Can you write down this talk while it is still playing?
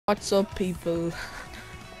What's up, people?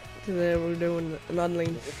 Today we're doing an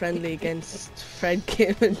online friendly against Fred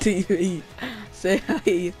Gaming TV. Say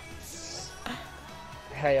hi.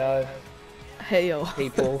 Heyo. Heyo.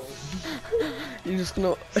 People. You're just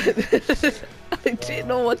gonna... I didn't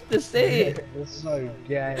know what to say. You're so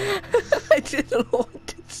gay. I didn't know what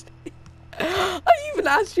to say. I even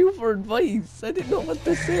asked you for advice. I didn't know what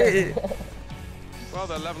to say. Well,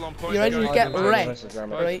 they're level on points. You're ready to get wrecked,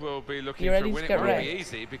 right? We'll be looking You're ready for to a get win. It won't wrecked. be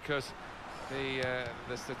easy because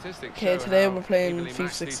the statistics. Okay, show today how we're playing evenly FIFA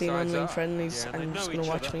matched these 16 sides online are. friendlies, Yeah, and they you're just know gonna each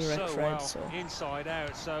watch other me wreck so Fred. well, So inside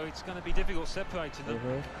out, so it's going to be difficult separating them.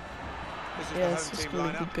 This is yeah, the it's home just team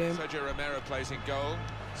gonna be a lineup. good game. Sergio Romero plays in goal.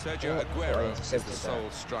 Sergio Aguero is the sole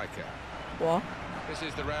striker. What? This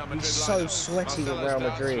is the Real Madrid He's so lineup. sweaty with Marcelo Real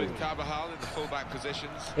starts Madrid. with Carvajal in the full-back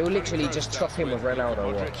positions. He'll Toni literally Kroos just starts chop him with Ronaldo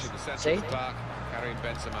Modric once. in the centre See? of the park. Karim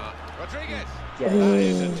Benzema. Rodriguez. Yeah. That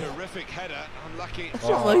is a terrific header. Unlucky. It's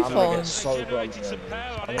not my I'm fault. gonna get so grumpy over this.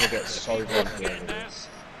 I'm gonna get so grumpy over this.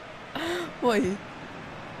 Why?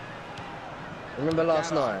 Remember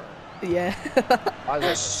last night? Yeah. I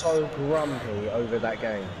got so grumpy over that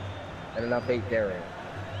game. And then I beat Derek.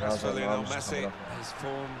 And I was like, no, I'm just coming off. His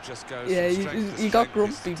form just goes Yeah, from strength to you got strength.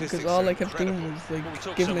 grumpy His because statistics all are I kept doing incredible. was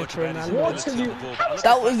like giving it to Ronaldo. What have you?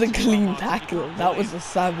 That was a clean tackle. That was a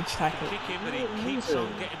savage tackle.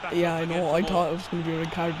 Yeah, I know. I thought it was gonna be a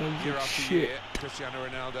red card, but I was Year like, after shit. year, Cristiano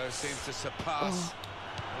Ronaldo seems to surpass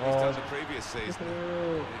what he's done the previous season.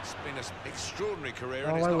 It's been an extraordinary career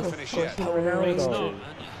and it's not finished yet. Power It's Rangers. not, and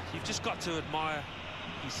you've just got to admire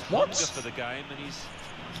his What? hunger for the game and his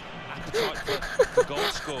appetite for goal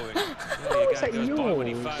scoring. Really, is a that game goes by when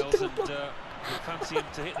he yours? fails, and you fancy him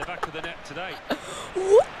to hit the back of the net today.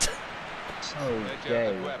 What? So Sergio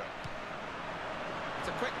gay. Aguero. It's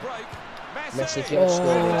a quick break. Messi Messi! can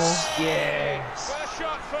score this. Yes. First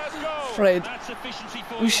shot, first goal! Fred. That's efficiency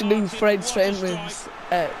for We should do Martin. Fred's What a famous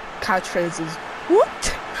strike. catchphrases. What?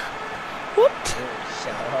 What?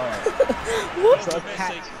 Shut up. What? It's not a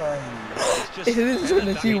catchphrase. It's just It is when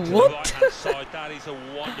it's you. to the What? right-hand side. That is a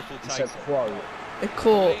wonderful It's take. a quote. A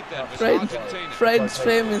quote. Lead them, it's Fred. Argentina. Fred's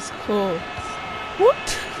famous quote.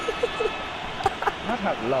 What? I'd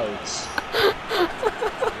have loads.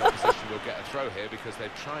 The opposition will get a throw here because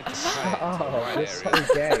they've tried to play it to the Oh, right you're area.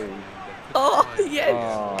 so gay. Oh, yes.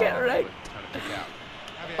 Oh. Get wrecked. Trying to pick out.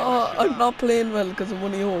 Oh, I'm not playing well because of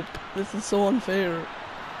only hope. This is so unfair. Goes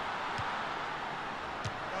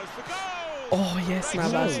for goal! Oh, yes, Great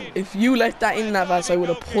Navas. save. If you let that in, Navas, I would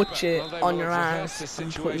have Goalkeeper. put you Well, they on will your have rehearsed ass this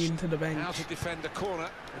and put you situation. into the How bench. to defend the corner.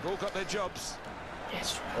 They've all got their jobs.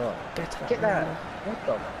 Yes, Oh. get to that. Get that. Ronaldo. What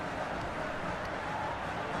the?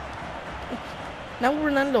 Now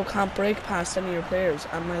Ronaldo can't break past any of your players,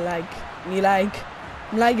 and my lag. Me lag.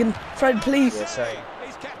 I'm lagging. Fred, please. Yes, sir.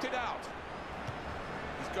 He's kept it out.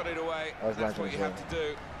 He's got it away. I was That's lagging what you as have to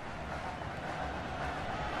do.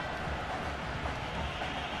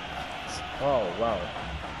 Oh, wow.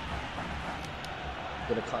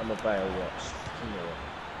 Gonna cut him a bail, watch.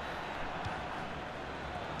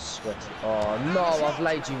 Sweaty. Oh, no, I've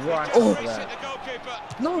laid you right Oh. over Race there. at the goalkeeper.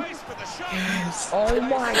 No. Space for the shot. Yes. Oh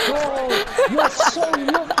my god! You're so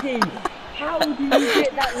lucky! How do you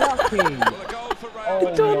get that lucky? Well, a goal for Real Oh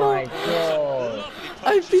Madrid. my god!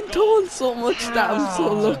 I've been told so much that I'm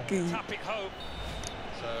so lucky. Tap it home.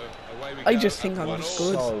 So away we I go, just think up I'm 1-all. just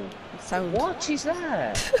good. So, Sound. what is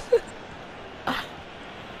that?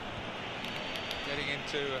 Getting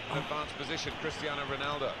into an advanced position, Cristiano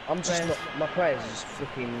Ronaldo. I'm just not, my players are just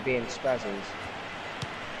flipping being spazzes.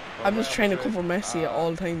 I'm just Real trying to Madrid cover Messi at are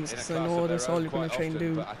all times in a because I class know of that's their all own you're going to quite try and often,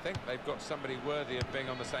 do. But I think they've got somebody worthy of being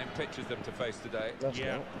on the same pitch as them to face today. That's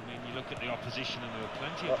Yeah, not. I mean, you look at the opposition and there are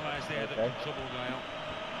plenty of players there that okay. can trouble Real.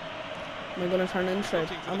 Am I going to turn in Fred?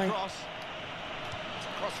 Looking for Am the I? cross. It's a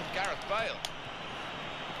cross from Gareth Bale.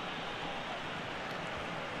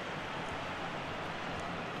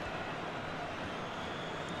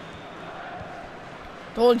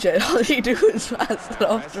 Told you, all you do is pass it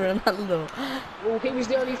off to Ronaldo. Well, he was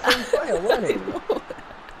the only free player, wasn't he?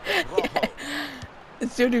 Rojo.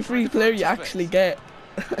 It's the only free player you actually get.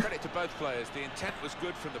 Credit to both players. The intent was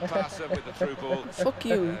good from the passer with the through ball. Fuck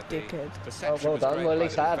you, The dickhead. Oh, perception well was done. great Well, at by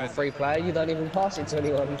least the I have a defender. free player. You don't even pass it to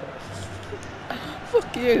anyone.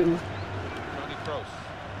 Fuck you. Toni Kroos.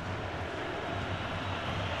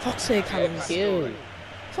 Fuck's sake, Hans. You.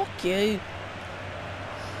 Fuck you.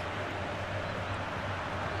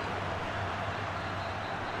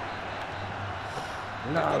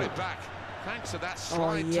 Got No. it back. Thanks to that Oh,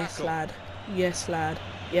 slide yes, tackle. lad. Yes, lad.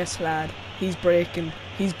 Yes, lad. He's breaking.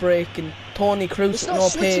 He's breaking. Tony Cruz It's with not no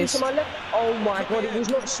switching pace. to my left. Oh my god, it was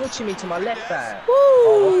not switching me to my left back. Woo!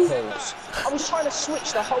 Oh, of course. I was trying to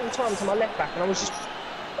switch the whole time to my left back, and I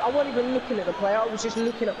wasn't even looking at the player. I was just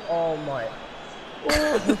looking at. Oh my.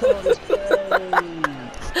 Oh, this game.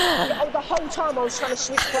 Oh, the whole time I was trying to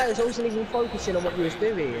switch players. I wasn't even focusing on what he was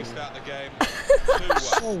doing. Restart the game.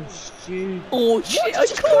 So stupid. Oh shit! I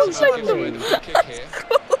closed like them.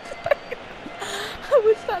 How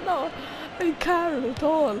was that not a car at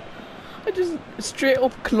all? I just straight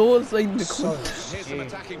up clotheslined the So cunt. Here's some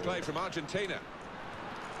attacking play from Argentina.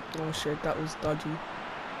 Oh shit, that was dodgy.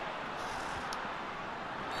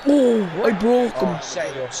 Oh, I broke him. Oh,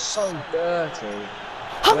 Shay, you're so dirty.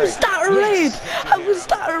 How was that a raid? How was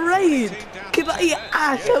that a raid? Can I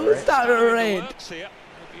ask? How was that a raid?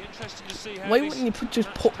 Why wouldn't you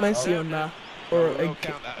just put Messi on that? Or We'll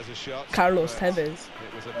count that as a shot. Carlos Tevez?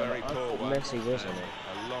 It was a very poor one. Messi wasn't it?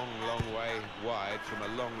 A long way wide from a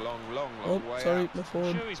long Oh, way sorry, out. my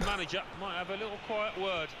phone. Sure, his manager might have a little quiet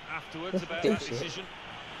word afterwards about that decision.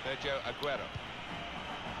 Sergio Aguero.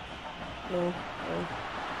 No, no.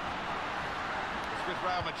 It's with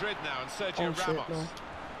Real Madrid now and Sergio Oh shit, Ramos. no.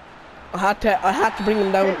 I had to bring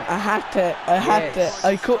him down. I had to.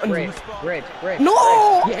 I couldn't. Red.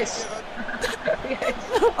 No! Yes.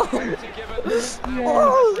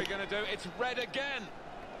 Oh! It's red again.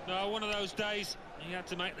 No, one of those days he had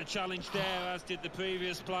to make the challenge there, as did the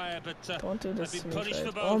previous player, but Don't do this they've to been me, punished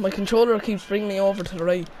Fred. for Oh, both. my controller keeps bringing me over to the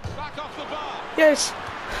right. Back off the bar. Yes.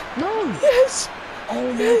 No. Yes.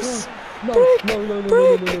 Oh my Yes. god. No. Break. No.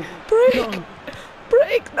 Break. No. Break. No.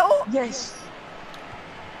 Break. No. Yes.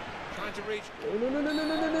 Trying to reach.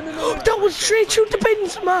 No. That was straight through the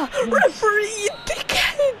Benzema. Referee, you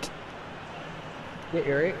dickhead. Get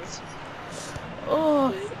your ears.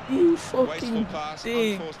 Oh, you Wasteful fucking pass,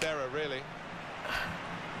 dig. unforced error, really.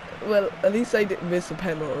 Well, at least I didn't miss a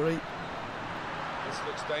penalty, right? This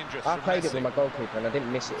looks dangerous. I from played it Messi. with my goalkeeper and I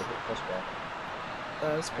didn't miss it if it possible.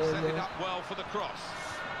 That's They've set it fine. up well for the cross.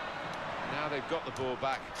 Now they've got the ball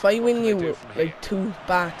back. If I What win can they you do with from here? like 2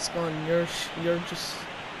 backs gone, you're just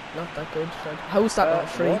not that good, Fred. How's that not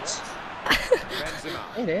free? What?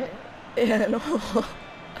 Benzema. Ain't it? Yeah, no.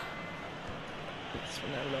 It's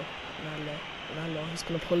Ronaldo. He's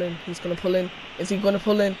gonna pull in. He's gonna pull in. Is he gonna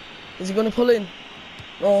pull in? Is he gonna pull in?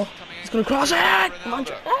 No. He's gonna cross it.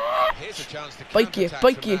 Ronaldo. Here's a chance to Bike you, counter-attack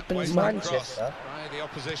bike from you, that Benzema. wasteful cross Manchester. by the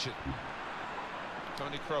opposition.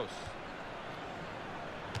 Tony Kroos.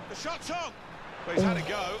 The shot's on. But he's had a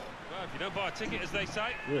go. Well, if you don't buy a ticket, as they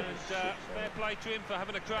say, and fair play to him for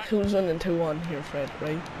having a crack. Who's running 2-1 here, Fred?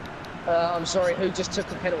 Right? I'm sorry, who just took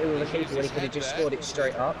a penalty with a keeper when he could have just scored it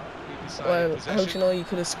straight up? He decided Well, how possession. do you know you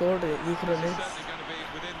could have scored it? You could have This is missed. certainly going to be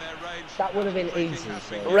within their range. That would have been easy.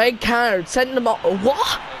 So. Red card. Send them off.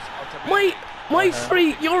 What? My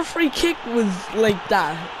free. Your free kick was like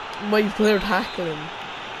that. My player tackling.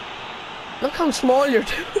 Look how small you're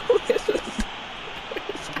doing.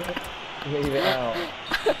 Leave it out.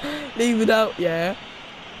 Leave it out, yeah.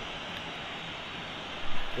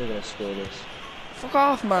 We're gonna score this. Fuck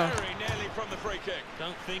off, man. Very nearly from the free kick.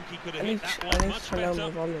 Don't think he could I have need, hit that I one need to much turn down my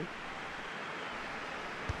better. volume.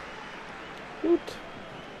 Good.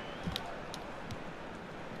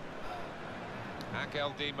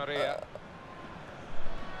 Angel Di Maria.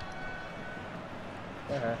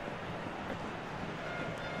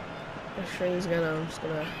 My string's gonna. I'm just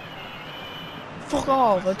gonna. Fuck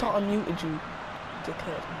off! I thought I muted you,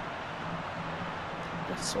 dickhead.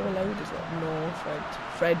 It's so loud, is it? No, Fred.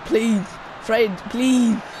 Fred, please! Fred,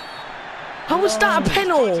 please! How was that a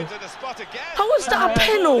penalty? Into the spot again. How was that a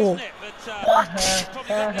penalty?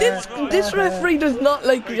 What? This referee does not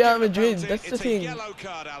like Real Madrid. That's the It's a thing. yellow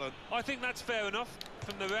card, Alan. I think that's fair enough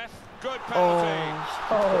from the ref. Good Oh, penalty.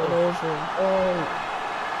 put it over.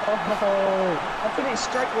 I put it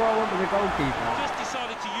straight where I went with the goalkeeper. Just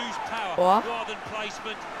decided to use power What? rather than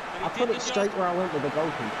placement. and I he put did it the straight job. where I went with the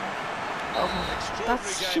goalkeeper. Extraordinary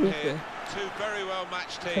That's game stupid. here. Two very well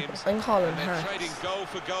matched teams. I'm calling And they're hacks. trading goal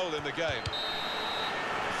for goal in the game.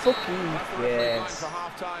 Fuck you. That's the referee line Yes. for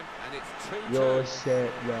half time, and it's 2-2. You're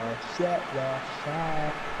shit.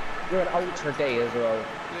 You're an ultra D as well.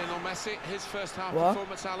 Lionel Messi, his first half What?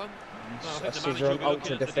 performance, Alan. Well, I think That's the 'cause manager you're will be looking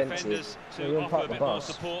ultra at the defensive. defenders So you're to on offer part a of the bit more bus.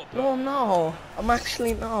 support. But No. I'm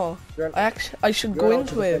actually no. I should You're go an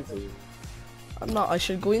into ultra it. defensive. I'm not. I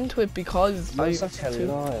should go into it because You're I. such a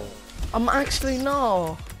liar. I'm actually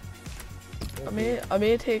no. I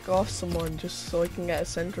may take off someone just so I can get a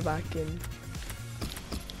centre back in.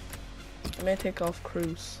 I may take off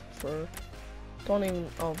Cruz for. Don't even.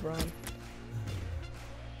 Oh, Bran.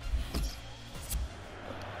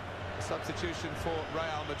 It's Substitution for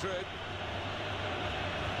Real Madrid.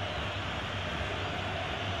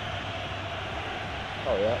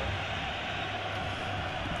 Oh yeah.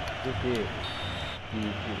 Good.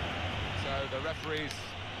 So the referee's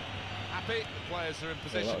happy. The players are in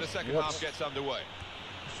position. The second half gets underway.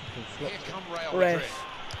 Here come Real Madrid. Ref.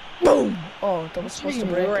 Boom! Oh, that was supposed to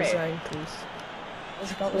break his Ref. ankles.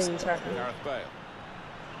 That was tackle. Gareth Bale.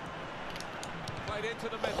 Played into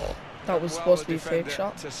the middle. That was Well, supposed to the be a fake defender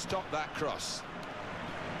shot. to stop that cross.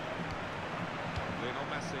 Lionel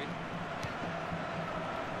Messi.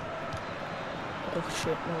 Oh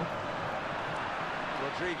shit, no.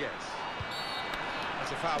 Rodriguez.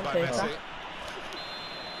 That's a foul by Okay, Messi. that-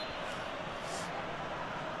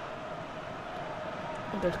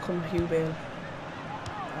 I'm going to come Hugh Bale.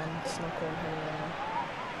 And it's not going anywhere.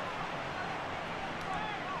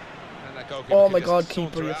 And that goalkeeper Oh can my just god, saunter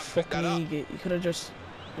keeper, you out and pick fucking that up. idiot. You could have just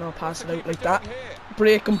passed it out Keeper like doing that. here?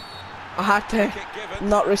 Break him. I had to. Kick given.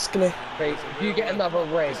 Not risking it. Wait, if you get another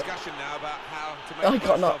red. Discussion now about how to make I the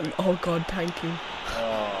got most of nothing. it. Oh god, thank you.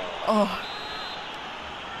 Oh. Oh.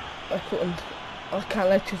 I couldn't. I can't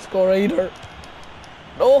let you score either.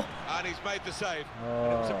 No. And he's made the save.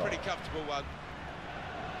 And it was a pretty comfortable one.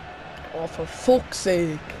 Oh, for fuck's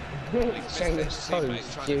sake. He's missed Shame it. it's His so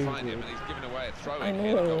teammates trying to find him, stupid. and he's given away a throw I in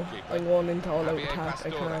here, the know. goalkeeper. I'm going into all out Javier attack. I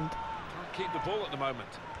Pastore. can't. Can't keep the ball at the moment.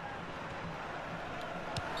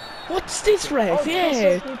 What's this, ref? Oh, Yeah,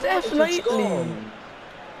 yes, it's definitely. gone.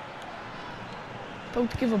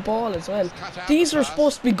 About to give a ball as well. Cut out These the are pass.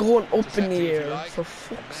 supposed to be going up in Intercepted, the if you air. like. For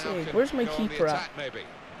fuck's Now sake. can Where's my go on the keeper at? attack, maybe.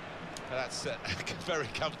 That's very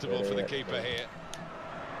comfortable for the keeper here.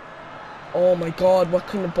 Oh my god, what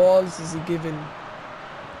kind of balls is he giving?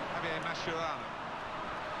 Javier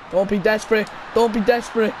Mascherano. Don't be desperate. Don't be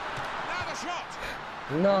desperate. Now the shot.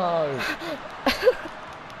 No.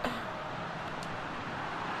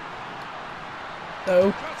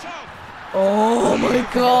 No. Shot on. Oh my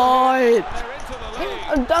god. They're into the lead.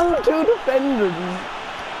 I'm down 2 defenders.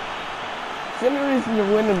 The only reason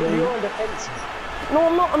you're winning You're me. on defense. No,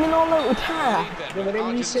 I'm not. I mean, all out attack. Lead Yeah, then but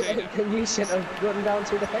then with Argentina. you should have gotten down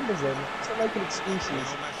two defenders then. Stop making excuses.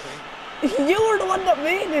 Lionel Messi. You were the one that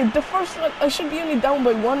made it. The first one, I should be only down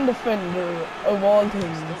by 1 defender of all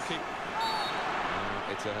things. Still keep.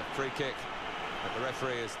 It's a free kick that the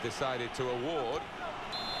referee has decided to award.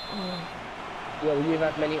 Yeah, well, you've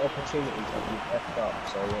had many opportunities that you've left up,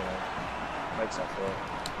 so, you know, makes up for it.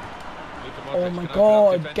 Luka Oh Modric my can open up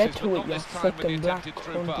god, defences, get but to not it, you this time with the fucking black attempted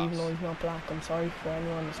through cunt, even pass. though he's not black. I'm sorry for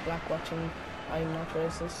anyone that's black watching. I'm not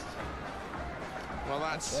racist. Well,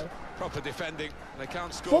 that's Okay. proper defending. They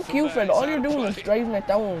can't score. Fuck from you, there. Fred. It's All out you're of doing is play. driving it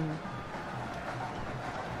down.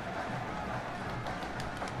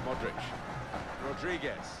 Modric.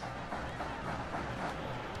 Rodriguez.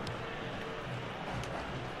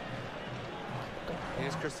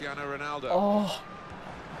 Here's Cristiano Ronaldo. Oh,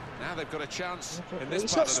 Now they've got a chance in this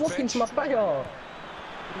He's part not of the swapping pitch. to my player.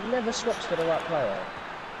 He never swaps to the right player.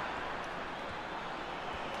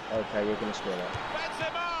 Okay, you're going to score that.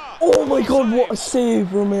 Benzema! oh my god, what a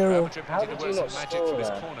save, Romero. Madrid How wanted did to you work not some magic score from this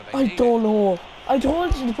that? corner. They I need it. don't know. I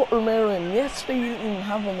told you to put Romero in. Yesterday you didn't even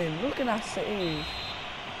have him in. Look at that save.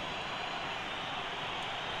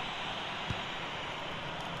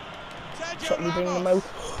 Sergio Shouldn't be bringing him Ramos.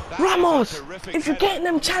 out. That is a Ramos! terrific If you're header. getting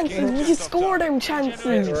them chances, Just you off score target. them chances.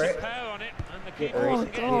 Generated Right. some power on it, and the Get keeper Oh, right, to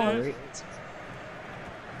get God. it. get right.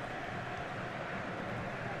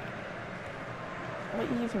 What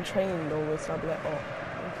are you even training though with Sablet? Oh,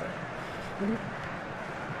 okay.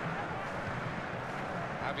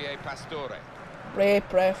 Javier Pastore.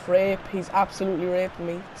 Rape, ref, rape. He's absolutely raping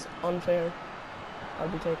me. It's unfair. I'll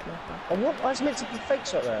be taking that back. And what? I was meant to be fake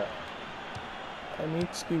shot there. Any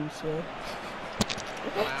excuse, yeah.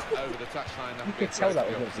 Gone out over the touchline. You could tell that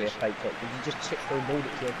was meant to be a fake shot because you just chipped through and balled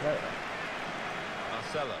it to your player.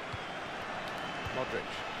 Marcelo. Modric.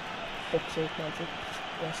 Fuck's sake, Magic.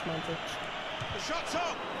 Yes, Magic. The shot's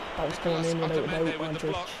on. That was going in without a doubt, Otamendi with the Magic.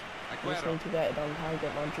 block. Just Aguero. need to get it on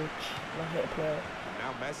target, Magic. Not hit a player.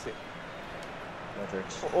 Now Messi. Modric.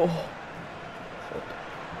 Oh. Fuck.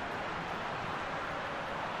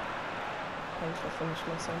 Thanks for finishing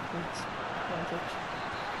my sentence, Magic.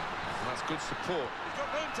 And that's good support. He's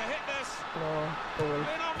got room to hit this. No, goal.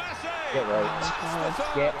 Lionel Messi. Get right. That's the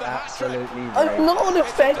third Get of the hat-trick. absolutely I'm right. not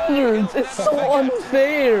defenders. It's so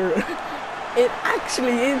unfair. It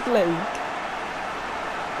actually is like.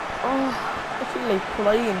 Oh, I feel like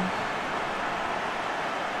crying.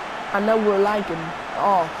 And now we're lagging.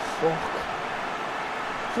 Oh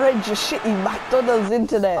fuck. Fred just shitty McDonald's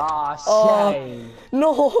internet. Ah, shame.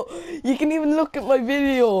 No, you can even look at my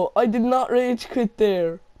video. I did not rage quit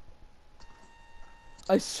there.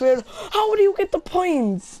 I swear. How do you get the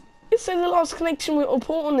points? It says I lost connection with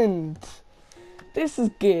opponent. This is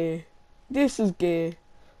gay. This is gay.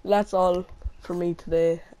 That's all for me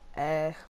today.